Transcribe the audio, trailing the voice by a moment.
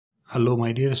Hello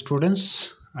my dear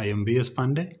students, I am S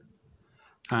Pandey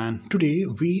and today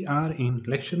we are in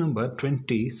lecture number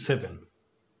 27.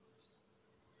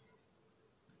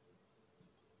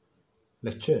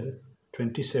 Lecture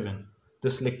 27.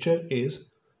 This lecture is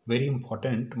very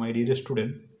important my dear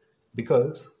student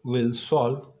because we will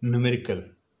solve numerical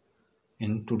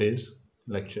in today's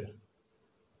lecture.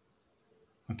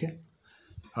 Okay,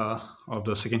 of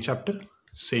the second chapter,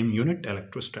 same unit,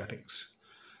 electrostatics.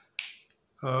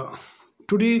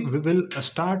 Today we will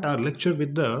start our lecture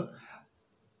with the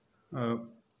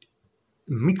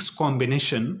mixed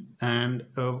combination and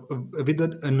with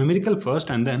a numerical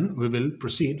first, and then we will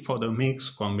proceed for the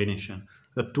mixed combination.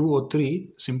 The 2 or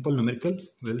 3 simple numerical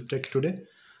we'll take today.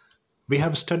 We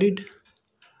have studied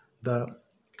the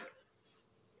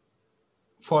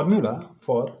formula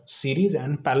for series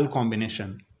and parallel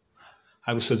combination.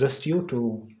 I would suggest you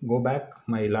to go back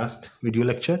my last video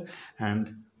lecture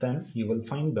and then you will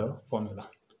find the formula.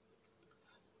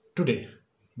 Today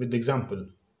with the example,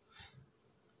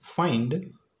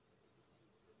 find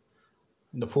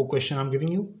the 4 question I'm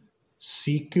giving you.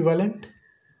 C equivalent,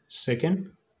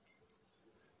 second,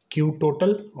 Q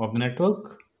total of the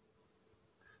network,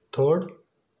 third,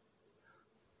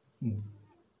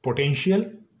 potential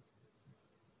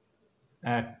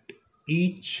at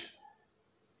each,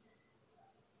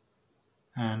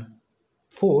 and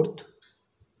fourth,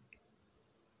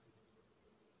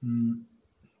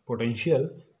 potential,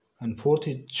 and fourth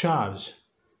is charge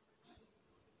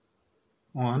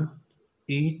on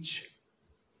each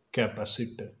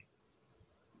capacitor.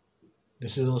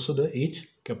 This is also the each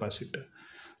capacitor.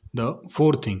 The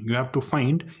fourth thing you have to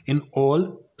find in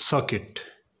all circuit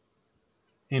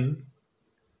in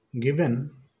given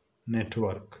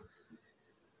network.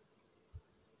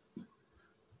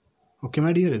 Okay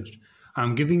my dear,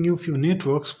 I'm giving you few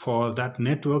networks. For that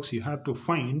networks you have to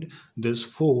find these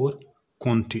 4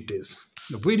 quantities.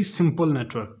 A very simple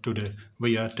network today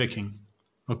we are taking.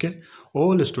 Okay,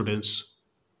 all students,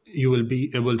 you will be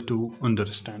able to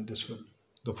understand this one.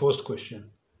 The first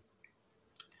question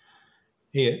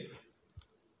here,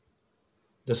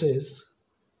 this is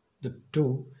the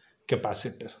 2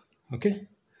 capacitor. Okay,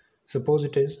 suppose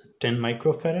it is 10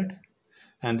 microfarad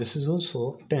and this is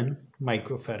also 10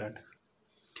 microfarad.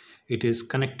 It is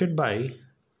connected by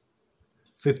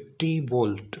 50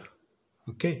 volt.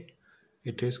 Okay,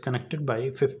 it is connected by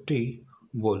 50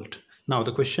 volt. Now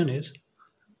the question is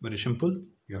very simple.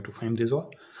 You have to find this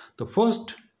all. The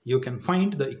first, you can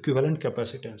find the equivalent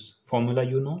capacitance. Formula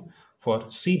you know.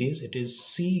 For series, it is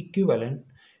C equivalent.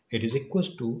 It is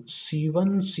equals to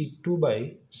C1 C2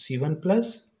 by C1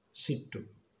 plus C2.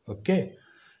 Okay.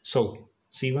 So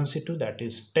C1 C2, that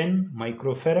is 10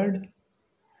 microfarad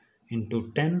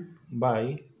into 10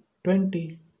 by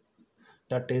 20.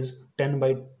 That is 10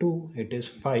 by 2. It is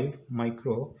 5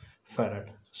 microfarad.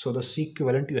 So the C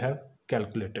equivalent you have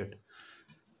calculated.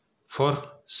 For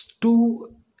 2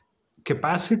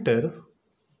 capacitor,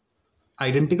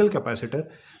 identical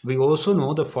capacitor, we also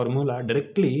know the formula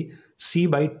directly C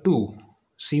by 2.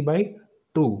 C by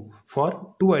 2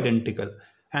 for 2 identical.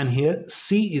 And here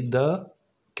C is the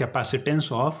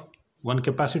capacitance of one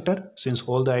capacitor since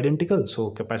all the identical.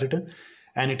 So capacitance,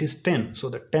 and it is 10. So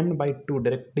the 10 by 2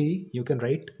 directly you can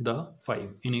write the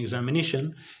 5. In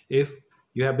examination, if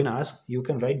you have been asked, you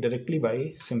can write directly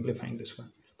by simplifying this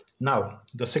one. Now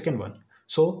the second one.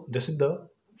 So this is the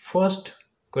first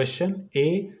question.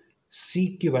 A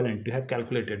C equivalent you have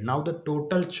calculated. Now the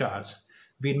total charge.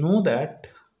 We know that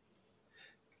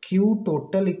Q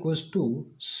total equals to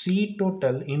C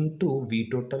total into V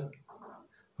total.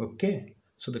 Okay.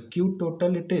 So the Q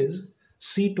total, it is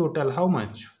C total how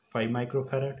much? 5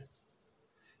 microfarad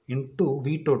into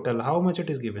V total how much it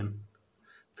is given?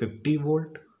 50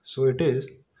 volt. So it is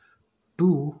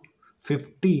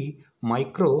 250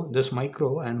 micro, this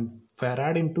micro, and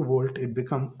farad into volt, it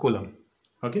become coulomb.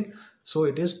 Okay, so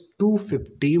it is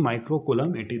 250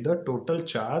 microcoulomb. It is the total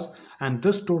charge, and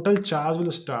this total charge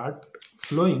will start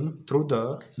flowing through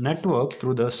the network,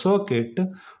 through the circuit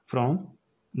from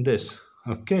this.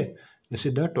 Okay, this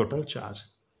is the total charge.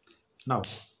 Now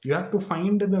you have to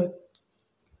find the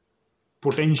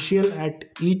potential at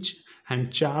each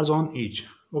and charge on each.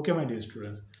 Okay my dear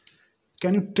students,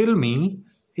 can you tell me,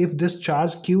 if this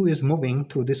charge Q is moving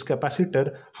through this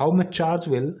capacitor, how much charge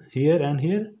will here and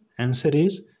here? Answer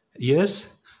is yes,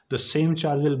 the same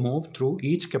charge will move through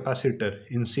each capacitor.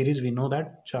 In series we know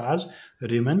that charge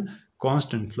remain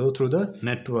constant, flow through the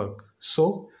network.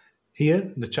 So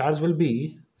here the charge will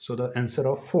be, so the answer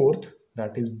of fourth,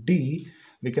 that is D,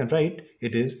 we can write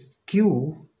it is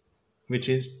Q, which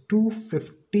is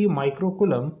 250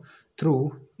 microcoulomb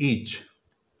through each.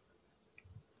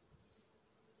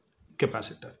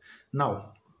 capacitor.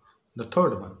 Now the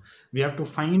third one, we have to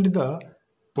find the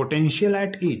potential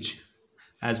at each.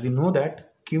 As we know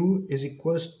that Q is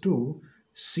equals to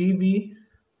CV.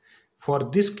 For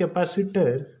this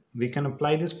capacitor, we can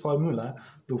apply this formula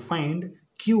to find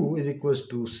Q is equals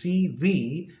to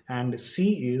CV and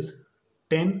C is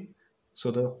 10. So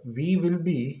the V will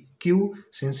be Q,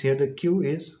 since here the Q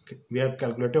is, we have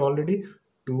calculated already,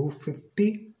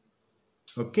 250.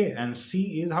 Okay, and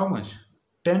C is how much?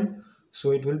 10.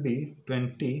 So it will be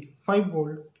 25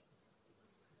 volt.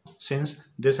 Since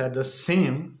this has the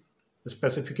same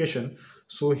specification,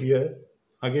 so here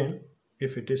again,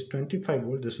 if it is 25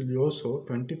 volt, this will be also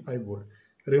 25 volt.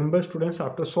 Remember students,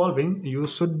 after solving, you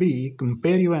should be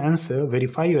compare your answer,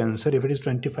 verify your answer. If it is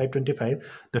 25,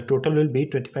 the total will be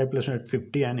 25 plus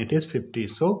 50 and it is 50.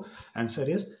 So answer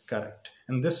is correct.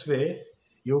 In this way,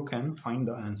 you can find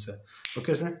the answer.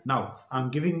 Okay, student. Now I'm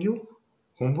giving you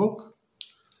homework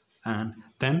and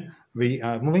then we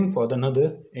are moving for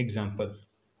another example.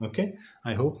 Okay,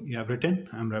 I hope you have written.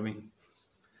 I'm rubbing.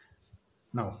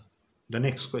 Now the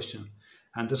next question,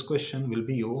 and this question will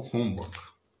be your homework.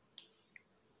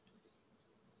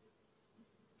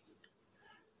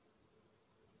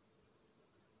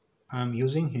 I am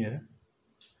using here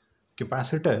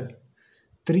capacitor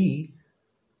 3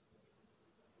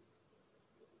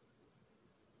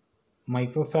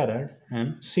 microfarad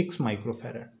and 6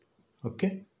 microfarad.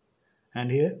 Okay,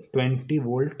 and here 20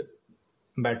 volt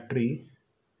battery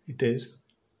it is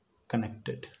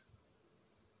connected.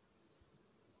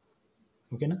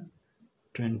 Okay, na?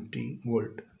 20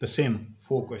 volt. The same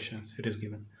 4 questions it is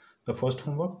given. The first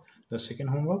homework, the second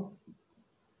homework,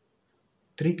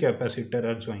 3 capacitors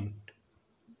are joined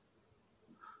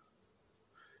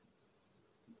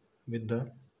with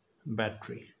the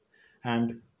battery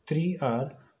and 3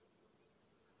 are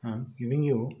giving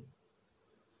you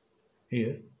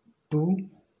here 2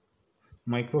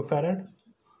 microfarad,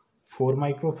 4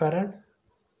 microfarad,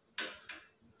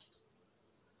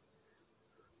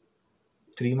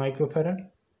 3 microfarad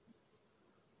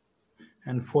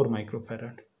and 4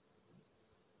 microfarad.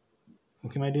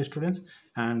 Okay, my dear students,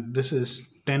 and this is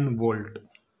 10 volt.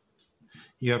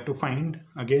 You have to find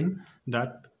again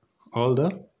that all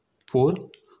the 4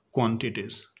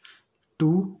 quantities,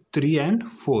 2, 3 and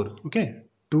 4. Okay,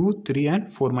 2, 3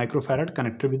 and 4 microfarad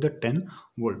connected with the 10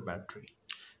 volt battery.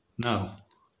 Now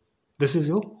this is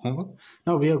your homework.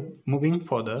 Now we are moving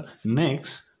for the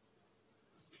next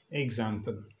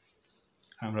example.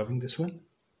 I'm rubbing this one.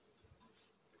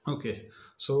 Okay,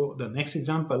 so the next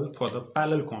example for the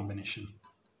parallel combination.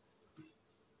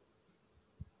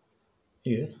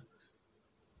 Here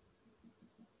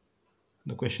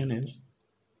the question is,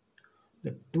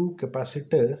 the 2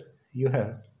 capacitor you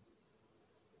have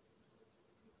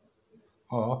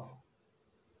of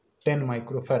 10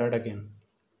 microfarad again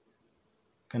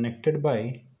connected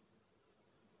by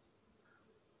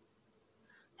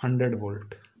 100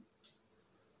 volt.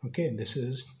 Okay, this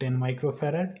is 10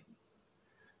 microfarad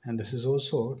and this is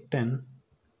also 10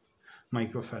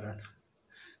 microfarad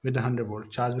with the 100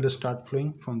 volt. Charge will start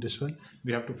flowing from this one.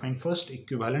 We have to find first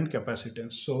equivalent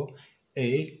capacitance. So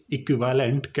a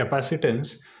equivalent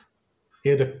capacitance,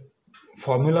 here the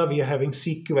formula we are having,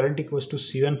 C equivalent equals to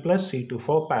C1 plus C2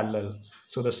 for parallel.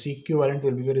 So the C equivalent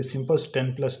will be very simple,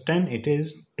 10 plus 10, it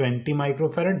is 20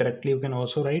 microfarad. Directly you can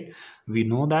also write, we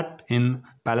know that in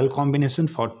parallel combination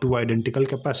for 2 identical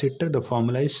capacitor, the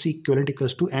formula is C equivalent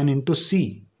equals to N into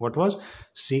C. What was?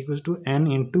 C equals to N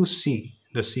into C,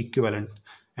 the C equivalent.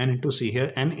 N into C.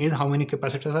 Here N is how many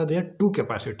capacitors are there? 2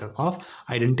 capacitor of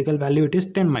identical value, it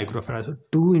is 10 microfarad. So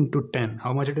 2 into 10,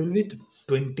 how much it will be?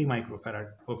 20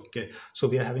 microfarad. Okay, so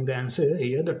we are having the answer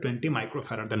here, the 20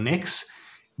 microfarad. The next,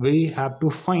 we have to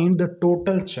find the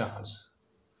total charge.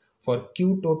 For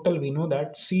Q total, we know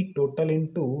that C total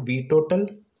into V total.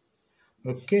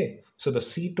 Okay, so the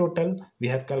C total we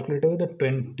have calculated the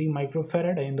 20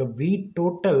 microfarad and the V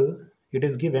total it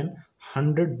is given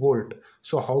 100 volt.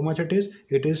 So how much it is?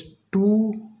 It is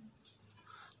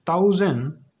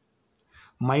 2000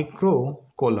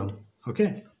 microcoulomb.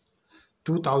 Okay,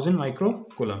 2000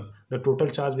 microcoulomb, the total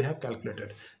charge we have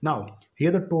calculated. Now here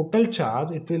the total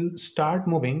charge, it will start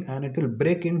moving and it will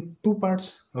break in 2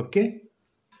 parts. Okay,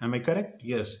 am I correct?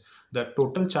 Yes, the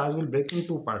total charge will break in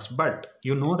 2 parts, but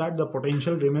you know that the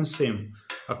potential remains same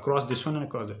across this one and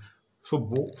across that. So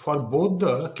for both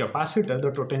the capacitor,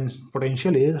 the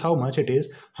potential is how much? It is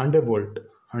 100 volt,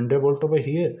 100 volt over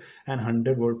here and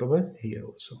 100 volt over here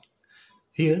also.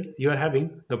 Here you are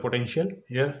having the potential,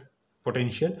 here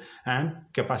potential and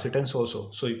capacitance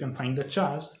also. So you can find the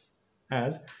charge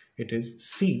as it is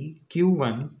C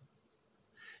Q1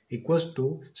 equals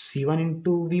to C1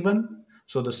 into V1.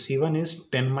 So the C1 is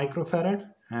 10 microfarad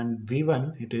and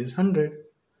V1 it is 100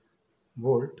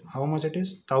 volt. How much it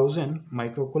is? 1000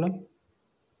 microcoulomb.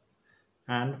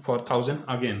 And for 1000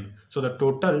 again. So the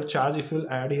total charge, if you will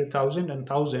add here 1000 and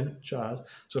 1000 charge,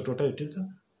 so total it is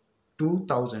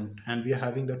 2000, and we are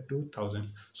having the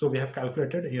 2000. So we have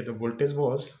calculated here the voltage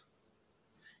was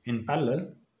in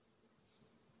parallel,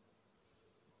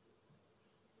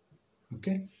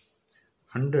 okay,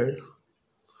 100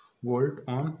 volt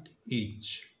on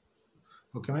each.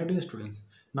 Okay, my dear students.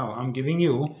 Now I'm giving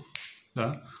you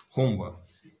the homework.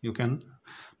 You can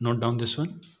note down this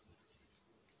one.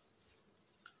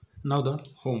 Now the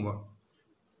homework.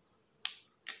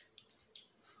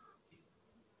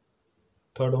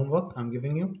 Third homework I'm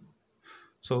giving you.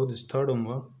 So this third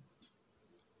homework,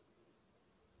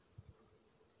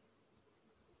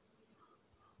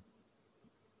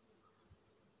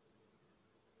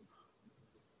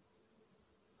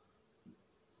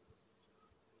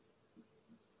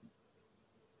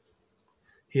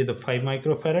 here the 5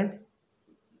 microfarad,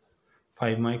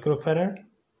 5 microfarad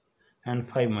and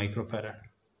 5 microfarad.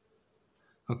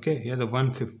 Okay, here the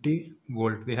 150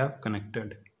 volt we have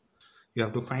connected. You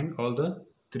have to find all the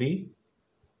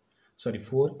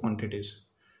 4 quantities.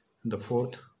 The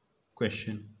fourth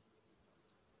question.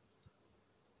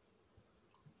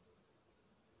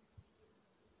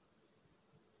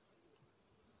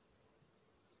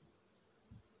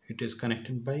 It is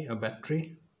connected by a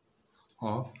battery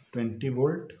of 20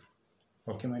 volt.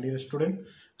 Okay, my dear student,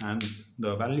 and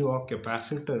the value of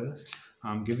capacitors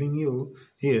I'm giving you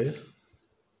here: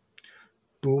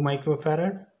 2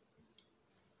 microfarad,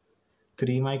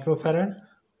 3 microfarad,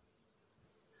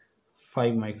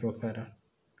 5 microfarad.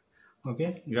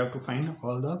 Okay, you have to find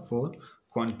all the 4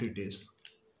 quantities.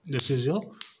 This is your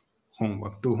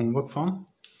homework. 2 homework from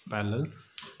parallel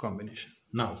combination.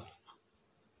 Now,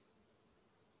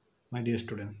 my dear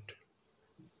student,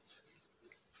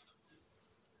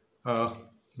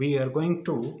 we are going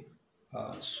to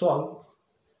solve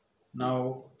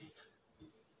now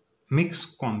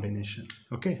mixed combination.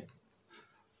 Okay,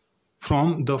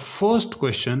 from the first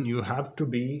question you have to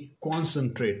be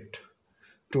concentrate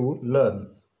to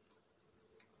learn.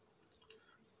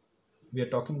 We are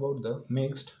talking about the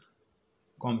mixed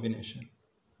combination.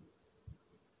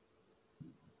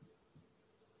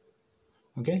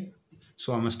 Okay,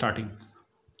 so I'm starting.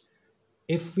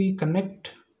 If we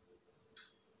connect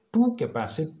 2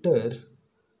 capacitor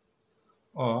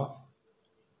of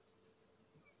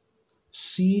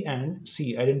C and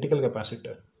C, identical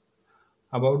capacitor,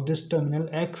 about this terminal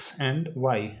X and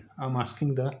Y, I'm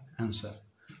asking the answer.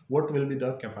 What will be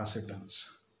the capacitance?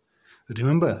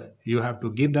 Remember, you have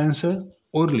to give the answer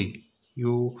orally.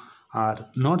 You are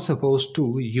not supposed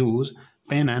to use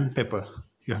pen and paper.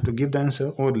 You have to give the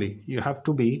answer orally. You have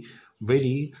to be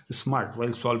very smart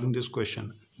while solving this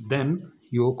question. Then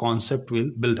your concept will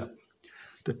build up.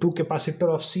 The 2 capacitor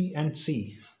of C and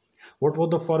C. What was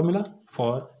the formula?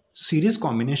 For series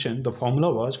combination, the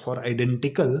formula was for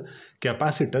identical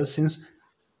capacitors, since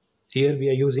here we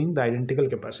are using the identical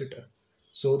capacitor.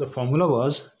 So the formula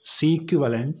was C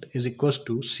equivalent is equals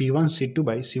to C1 C2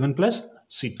 by C1 plus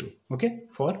C2. Okay,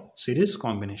 for series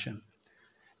combination,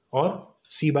 or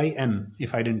C by N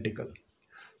if identical.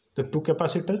 The 2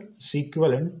 capacitor C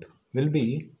equivalent will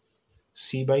be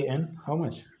C by N. How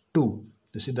much? 2.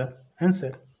 This is the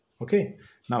answer. Okay,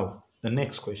 now the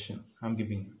next question I'm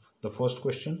giving you. The first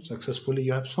question successfully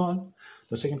you have solved.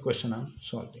 The second question I'm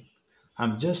solving.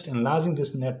 I'm just enlarging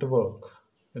this network.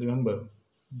 Remember,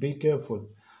 be careful.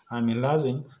 I'm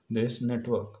enlarging this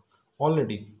network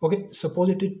already. Okay, suppose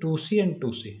it is 2C and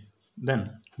 2C.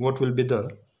 Then what will be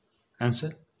the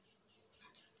answer?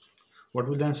 What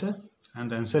will the answer? And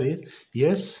the answer is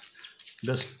yes,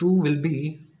 this 2 will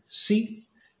be C.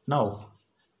 Now,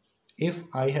 if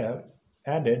I have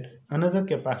added another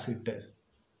capacitor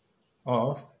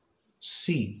of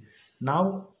C,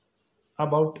 now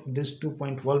about this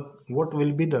 2.1, what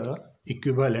will be the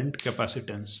equivalent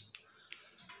capacitance?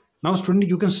 Now student,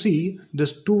 you can see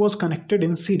this 2 was connected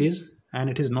in series and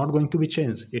it is not going to be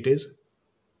changed. It is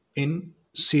in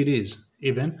series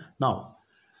even now.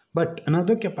 But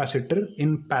another capacitor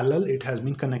in parallel, it has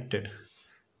been connected.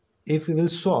 If we will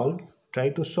solve, try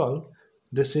to solve,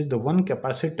 this is the one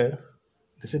capacitor.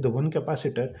 This is the one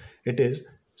capacitor. It is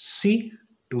C.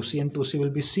 2C and 2C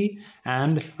will be C,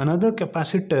 and another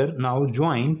capacitor now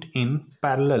joined in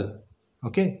parallel.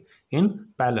 Okay, in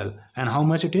parallel. And how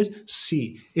much it is?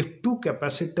 C. If 2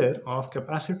 capacitor of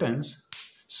capacitance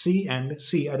C and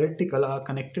C identical are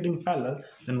connected in parallel,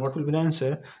 then what will be the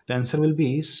answer? The answer will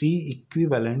be C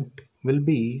equivalent will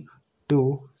be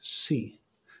 2C.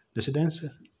 This is the answer.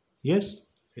 Yes,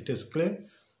 it is clear.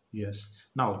 Yes.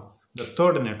 Now the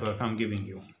third network I'm giving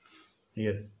you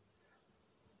here.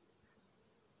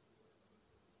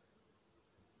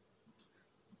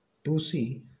 Two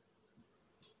C,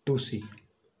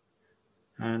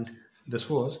 and this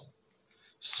was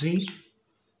C.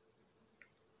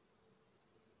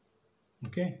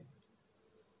 Okay.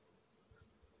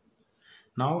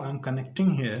 Now I'm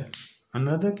connecting here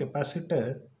another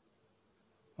capacitor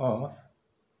of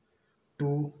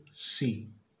 2C.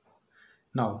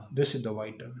 Now this is the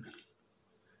Y terminal.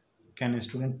 Can a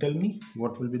student tell me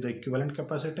what will be the equivalent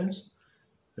capacitance?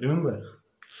 Remember,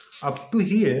 up to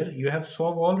here you have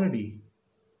solved already.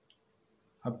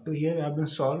 Up to here have been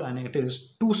solved, and it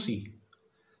is 2C.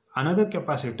 Another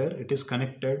capacitor, it is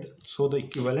connected, so the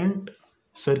equivalent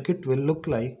circuit will look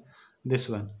like this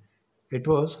one. It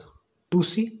was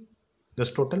 2C,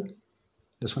 this total.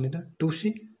 This one is the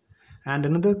 2C, and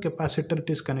another capacitor, it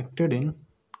is connected in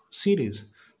series.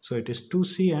 So it is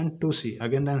 2C and 2C.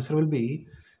 Again the answer will be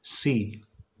C.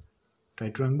 Try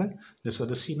to remember, this was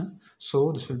the C now.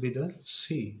 So this will be the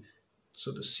C.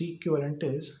 So the C equivalent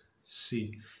is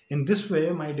C. In this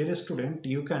way, my dear student,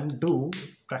 you can do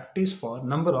practice for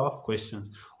number of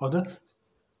questions or the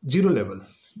zero level.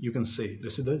 You can say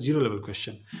this is the zero level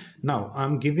question. Now I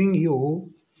am giving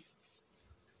you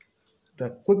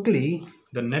quickly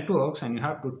the networks, and you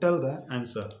have to tell the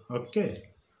answer. Okay.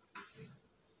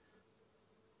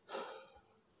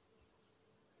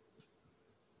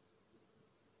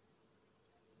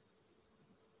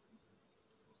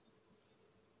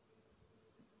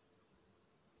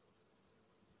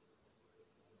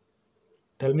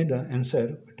 Tell me the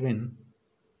answer between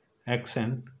X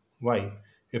and Y.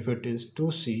 If it is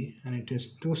 2C and it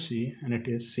is 2C and it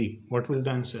is C, what will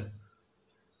the answer?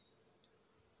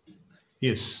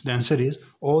 Yes, the answer is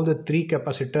all the three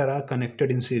capacitors are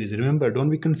connected in series. Remember, don't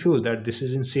be confused that this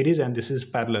is in series and this is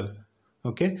parallel.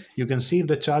 Okay, you can see if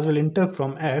the charge will enter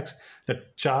from X,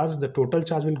 the total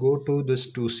charge will go to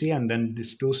this 2C and then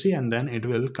this 2C, and then it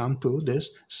will come to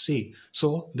this C.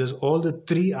 So all the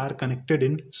three are connected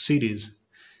in series.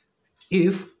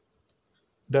 If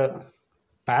the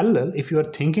parallel, if you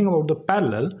are thinking about the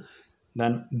parallel,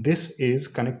 then this is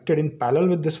connected in parallel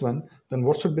with this one, then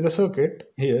what should be the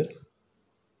circuit here?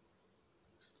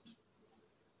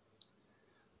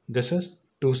 This is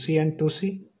 2C and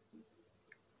 2C.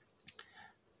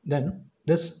 Then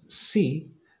this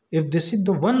C, if this is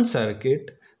the one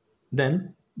circuit,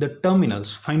 then the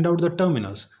terminals, find out the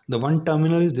terminals. The one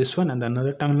terminal is this one and the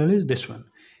another terminal is this one.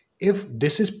 If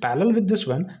this is parallel with this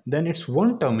one, then it's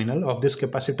one terminal of this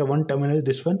capacitor, one terminal is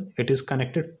this one, it is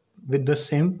connected with the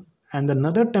same, and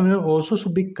another terminal also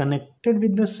should be connected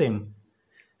with the same.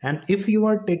 And if you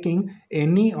are taking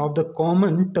any of the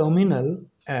common terminal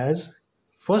as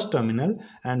first terminal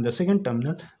and the second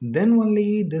terminal, then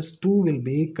only this two will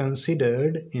be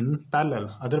considered in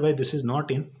parallel. Otherwise this is not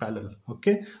in parallel.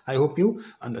 Okay, I hope you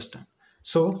understand.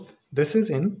 So this is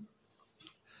in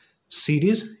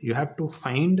series. You have to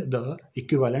find the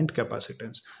equivalent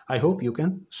capacitance. I hope you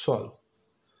can solve.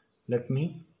 Let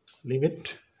me leave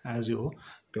it as your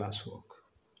classwork.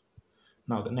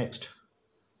 Now the next.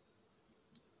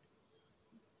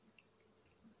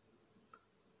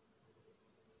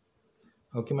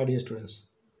 Okay, my dear students,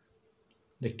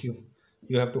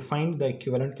 you have to find the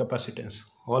equivalent capacitance.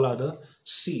 All are the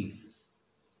C.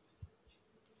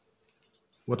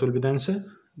 What will be the answer?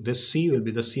 This C will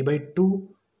be the C by 2.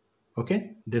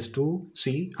 Okay, these two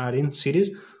C are in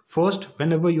series. First,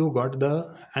 whenever you got the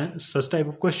such type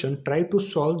of question, try to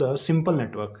solve the simple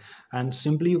network, and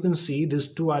simply you can see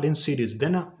these two are in series.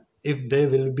 Then if there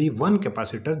will be one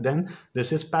capacitor, then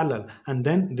this is parallel, and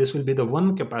then this will be the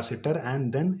one capacitor,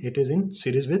 and then it is in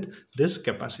series with this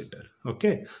capacitor.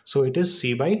 Okay, so it is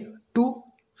C by 2,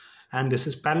 and this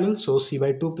is parallel, so C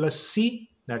by 2 plus C,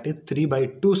 that is 3 by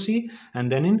 2C,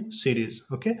 and then in series.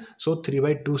 Okay, so 3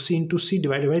 by 2C into C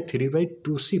divided by 3 by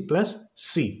 2C plus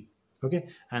C. Okay,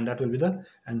 and that will be the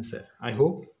answer. I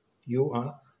hope you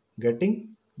are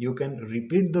getting. You can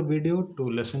repeat the video to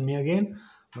listen me again.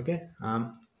 Okay,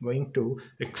 I'm going to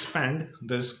expand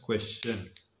this question.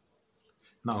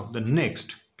 Now the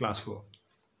next class 4.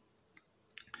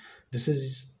 This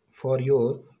is for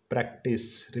your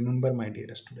practice. Remember, my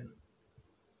dear student.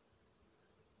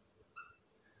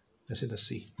 This is the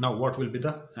C. Now what will be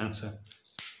the answer?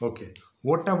 Okay,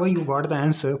 whatever you got the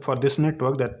answer for this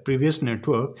network, that previous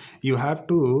network, you have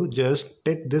to just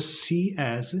take this C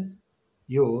as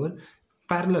your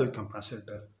parallel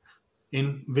capacitor.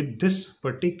 With this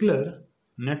particular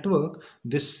network,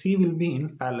 this C will be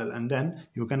in parallel, and then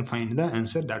you can find the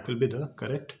answer. That will be the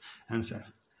correct answer.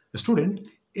 Student,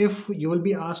 if you will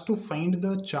be asked to find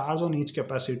the charge on each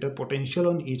capacitor, potential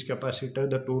on each capacitor,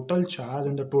 the total charge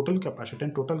and the total capacitance,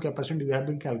 and total capacitance you have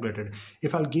been calculated.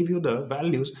 If I'll give you the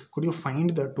values, could you find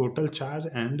the total charge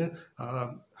and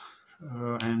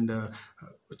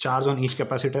charge on each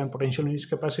capacitor and potential on each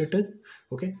capacitor?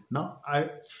 Okay, now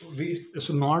we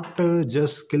should not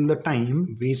just kill the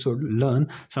time. We should learn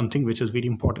something which is very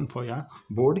important for your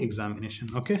board examination.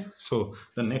 Okay, so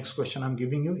the next question I'm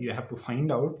giving you, you have to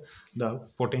find out the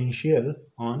potential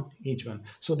on each one.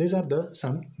 So these are the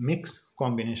some mixed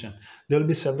combination. There will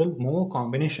be several more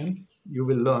combination you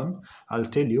will learn. I'll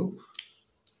tell you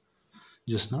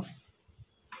just now.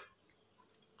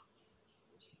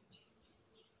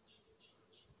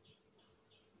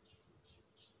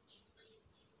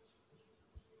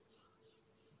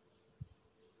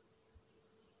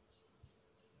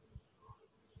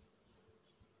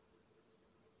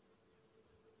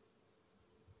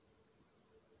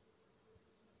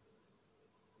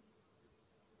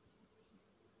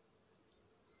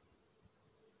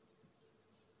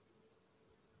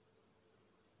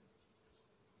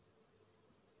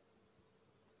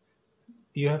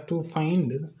 You have to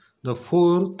find the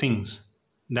 4 things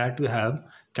that you have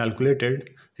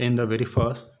calculated in the very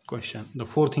first question. The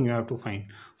 4 things you have to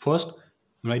find. First,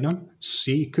 write down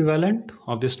C equivalent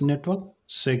of this network.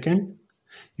 Second,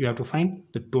 you have to find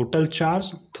the total charge.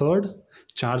 Third,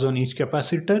 charge on each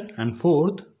capacitor. And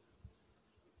fourth,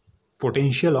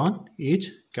 potential on each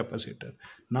capacitor.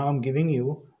 Now I'm giving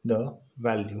you the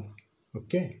value.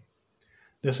 Okay,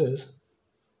 this is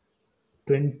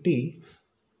 20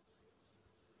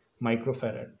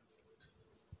 microfarad.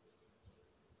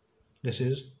 This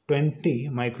is 20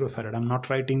 microfarad. I'm not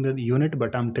writing the unit,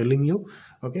 but I'm telling you.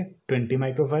 Okay, 20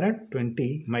 microfarad,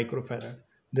 20 microfarad.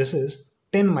 This is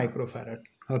 10 microfarad.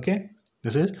 Okay,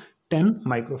 this is 10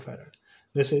 microfarad.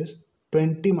 This is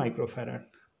 20 microfarad.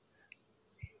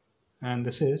 And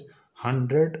this is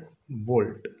 100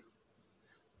 volt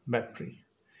battery.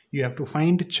 You have to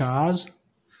find charge,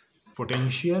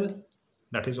 potential,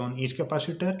 that is on each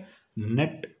capacitor,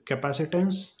 net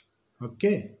capacitance,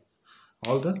 okay,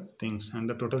 all the things, and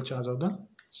the total charge of the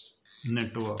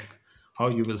network. How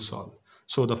you will solve.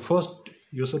 So the first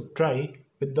you should try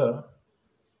with the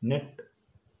net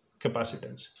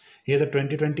capacitance. Here the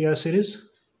 20-20 are series,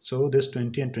 so this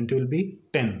 20 and 20 will be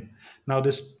 10. Now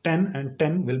this 10 and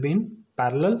 10 will be in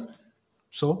parallel,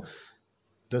 so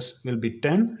this will be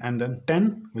 10 and then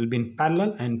 10 will be in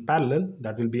parallel, and parallel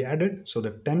that will be added, so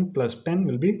the 10 plus 10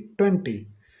 will be 20.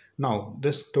 Now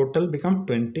this total become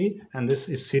 20 and this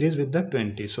is series with the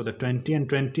 20. So the 20 and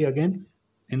 20 again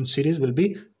in series will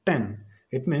be 10.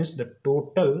 It means the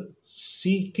total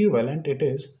C equivalent, it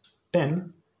is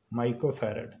 10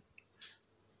 microfarad.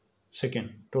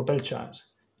 Second, total charge.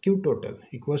 Q total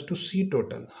equals to C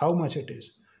total. How much it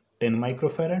is? 10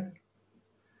 microfarad.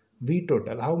 V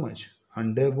total how much?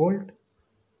 100 volt.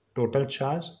 Total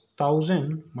charge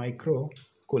 1000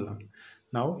 microcoulomb.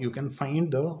 Now you can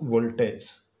find the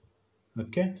voltage.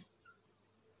 Okay,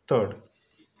 third,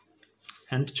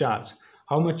 and charge.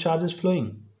 How much charge is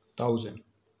flowing? 1000.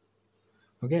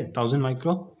 Okay, 1000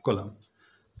 microcoulomb.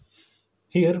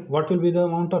 Here, what will be the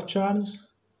amount of charge?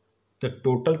 The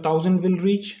total 1000 will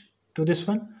reach to this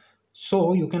one.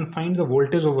 So you can find the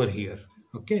voltage over here.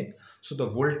 Okay, so the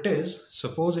voltage,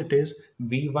 suppose it is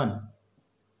V1.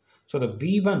 So the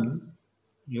V1,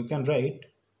 you can write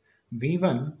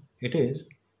V1, it is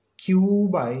Q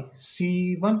by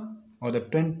C1. Or the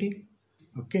 20.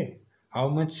 Okay, how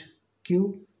much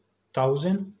Q?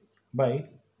 1000 by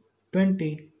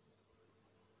 20.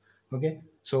 Okay,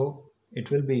 so it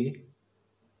will be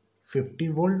 50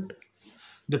 volt.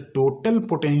 The total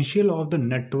potential of the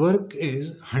network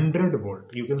is 100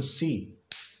 volt. You can see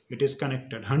it is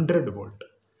connected 100 volt,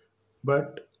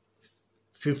 but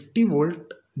 50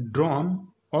 volt drawn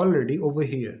already over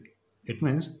here. It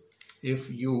means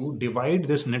if you divide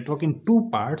this network in 2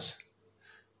 parts,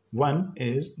 one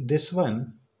is this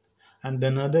one and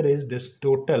then another is this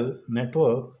total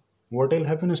network, what will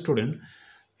happen, student?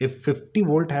 If 50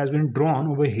 volt has been drawn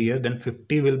over here, then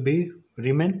 50 will be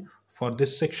remain for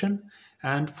this section,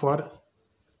 and for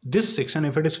this section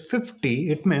if it is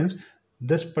 50, it means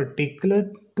this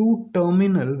particular 2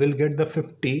 terminal will get the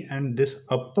 50 and this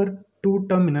upper 2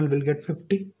 terminal will get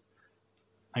 50.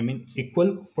 I mean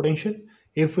equal potential.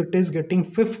 If it is getting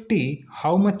 50,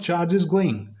 how much charge is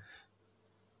going?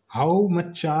 How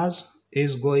much charge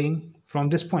is going from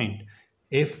this point?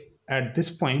 If at this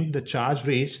point the charge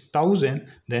reaches 1000,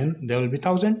 then there will be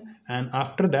 1000, and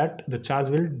after that the charge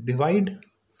will divide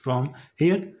from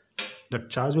here. The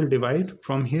charge will divide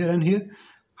from here and here.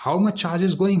 How much charge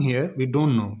is going here? We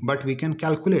don't know, but we can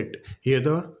calculate. Here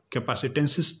the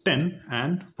capacitance is 10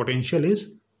 and potential is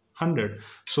 100.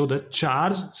 So the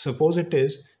charge, suppose it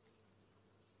is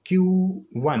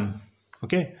Q1.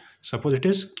 Okay, suppose it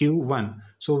is Q1.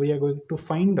 So we are going to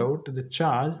find out the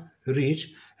charge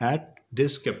reached at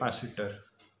this capacitor.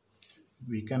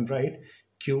 We can write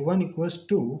Q1 equals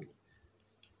to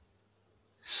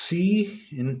C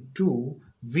into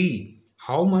V.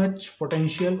 How much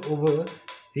potential over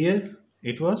here?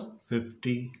 It was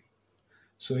 50.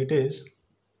 So it is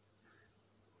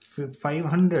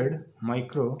 500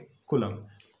 microcoulomb.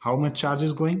 How much charge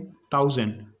is going?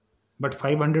 1000. But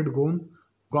 500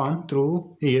 gone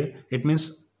through here. It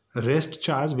means rest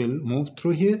charge will move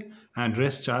through here, and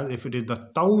rest charge, if it is the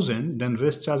 1000, then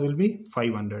rest charge will be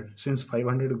 500, since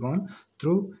 500 gone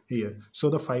through here. So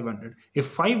the 500. If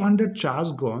 500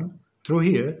 charge gone through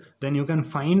here, then you can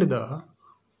find the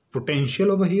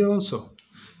potential over here also.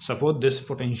 Suppose this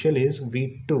potential is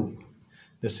V2.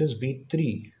 This is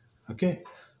V3. Okay.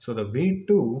 So the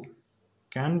V2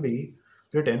 can be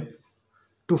written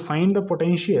to find the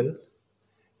potential.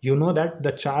 You know that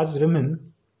the charge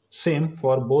remain same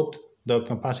for both the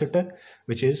capacitor,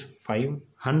 which is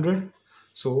 500.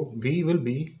 So V will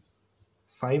be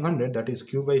 500, that is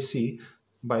Q by C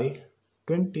by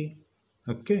 20.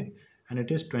 Okay, and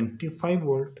it is 25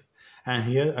 volt. And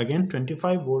here again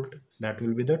 25 volt. That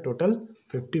will be the total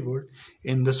 50 volt.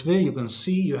 In this way, you can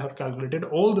see you have calculated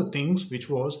all the things which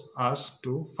was asked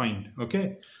to find.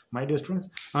 Okay, my dear students,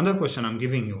 another question I'm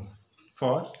giving you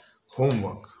for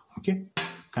homework. Okay,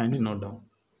 kindly note down.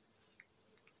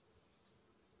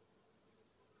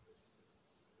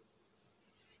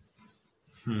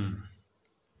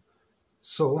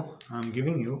 So I'm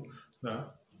giving you the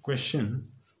question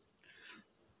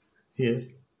here.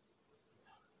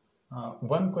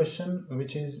 One question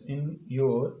which is in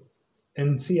your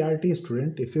NCERT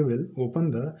student, if you will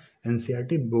open the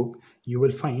NCERT book, you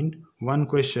will find one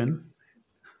question.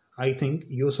 I think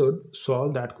you should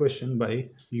solve that question by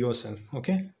yourself.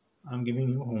 Okay, I'm giving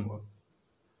you homework.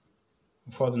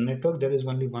 For the network, there is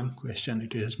only one question.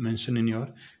 It is mentioned in your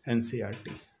NCERT.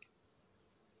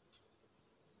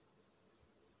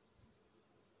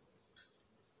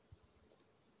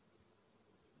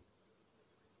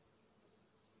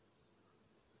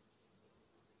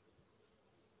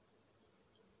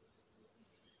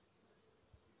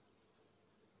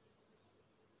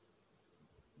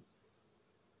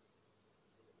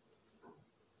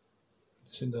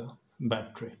 This is the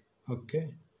battery.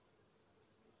 Okay,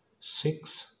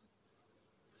 6,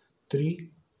 3,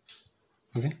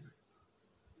 okay,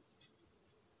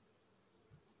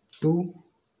 2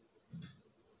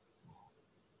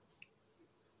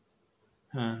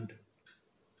 and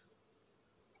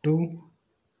 2,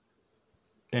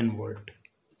 10 volt.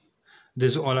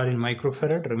 These all are in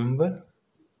microfarad. Remember,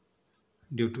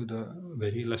 due to the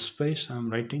very less space, I'm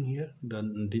writing here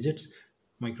the digits.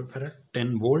 Microfarad,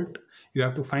 10 volt. You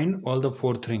have to find all the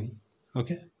 4 things.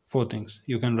 Okay, 4 things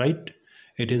you can write.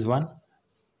 It is 1,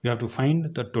 you have to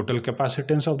find the total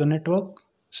capacitance of the network.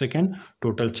 Second,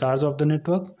 total charge of the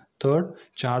network. Third,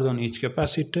 charge on each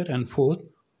capacitor. And fourth,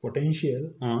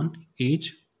 potential on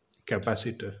each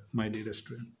capacitor, my dear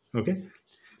student. Okay,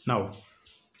 now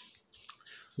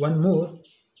one more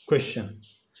question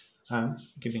I'm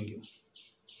giving you.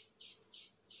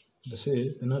 This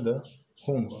is another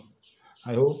homework.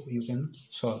 I hope you can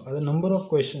solve. A number of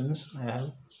questions I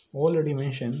have already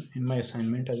mentioned in my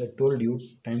assignment, as I told you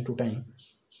time to time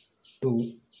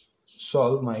to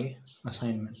solve my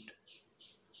assignment.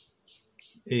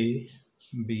 A,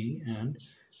 B and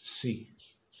C.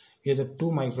 Here the 2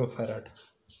 microfarad.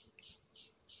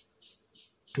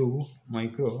 2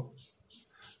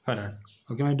 microfarad.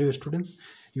 Okay, my dear student,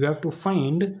 you have to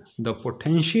find the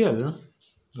potential.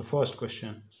 The first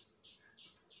question.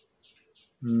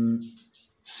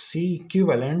 C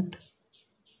equivalent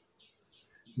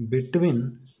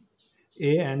between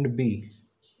A and B.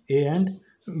 A and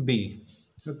B.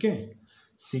 Okay.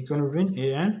 C equivalent between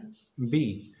A and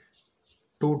B.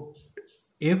 To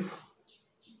if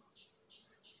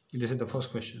this is the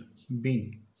first question.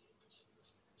 B.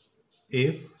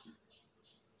 If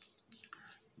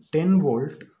 10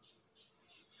 volt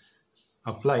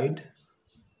applied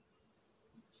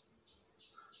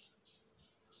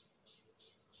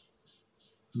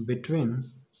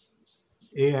between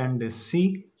A and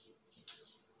C,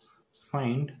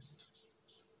 find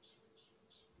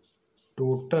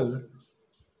total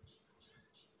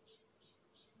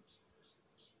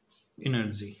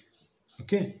energy.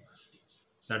 Okay,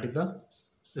 that is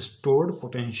the stored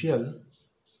potential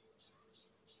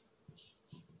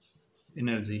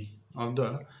energy. of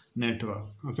the network.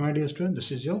 Okay, my dear student,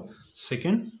 this is your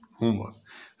second homework.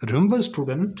 Remember,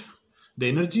 student, the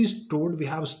energy stored we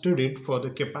have studied for the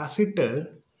capacitor.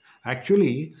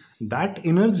 Actually, that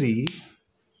energy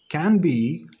can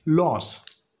be lost.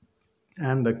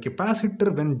 And the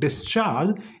capacitor, when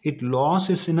discharged, it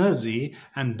loses energy,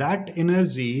 and that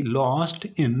energy lost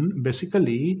in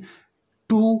basically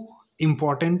two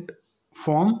important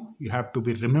form you have to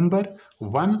be remember.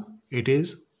 One, it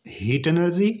is heat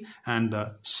energy, and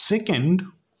the second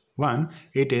one,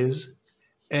 it is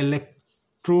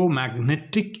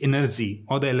electromagnetic energy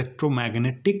or the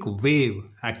electromagnetic wave.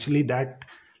 Actually, that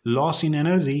loss in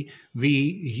energy we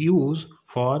use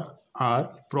for our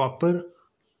proper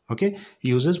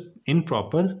uses in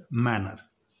proper manner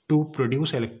to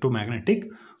produce electromagnetic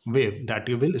wave that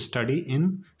you will study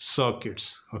in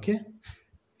circuits,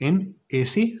 in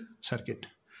AC circuit.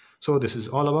 So this is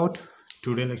all about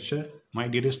today's lecture, my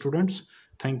dear students.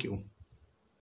 Thank you.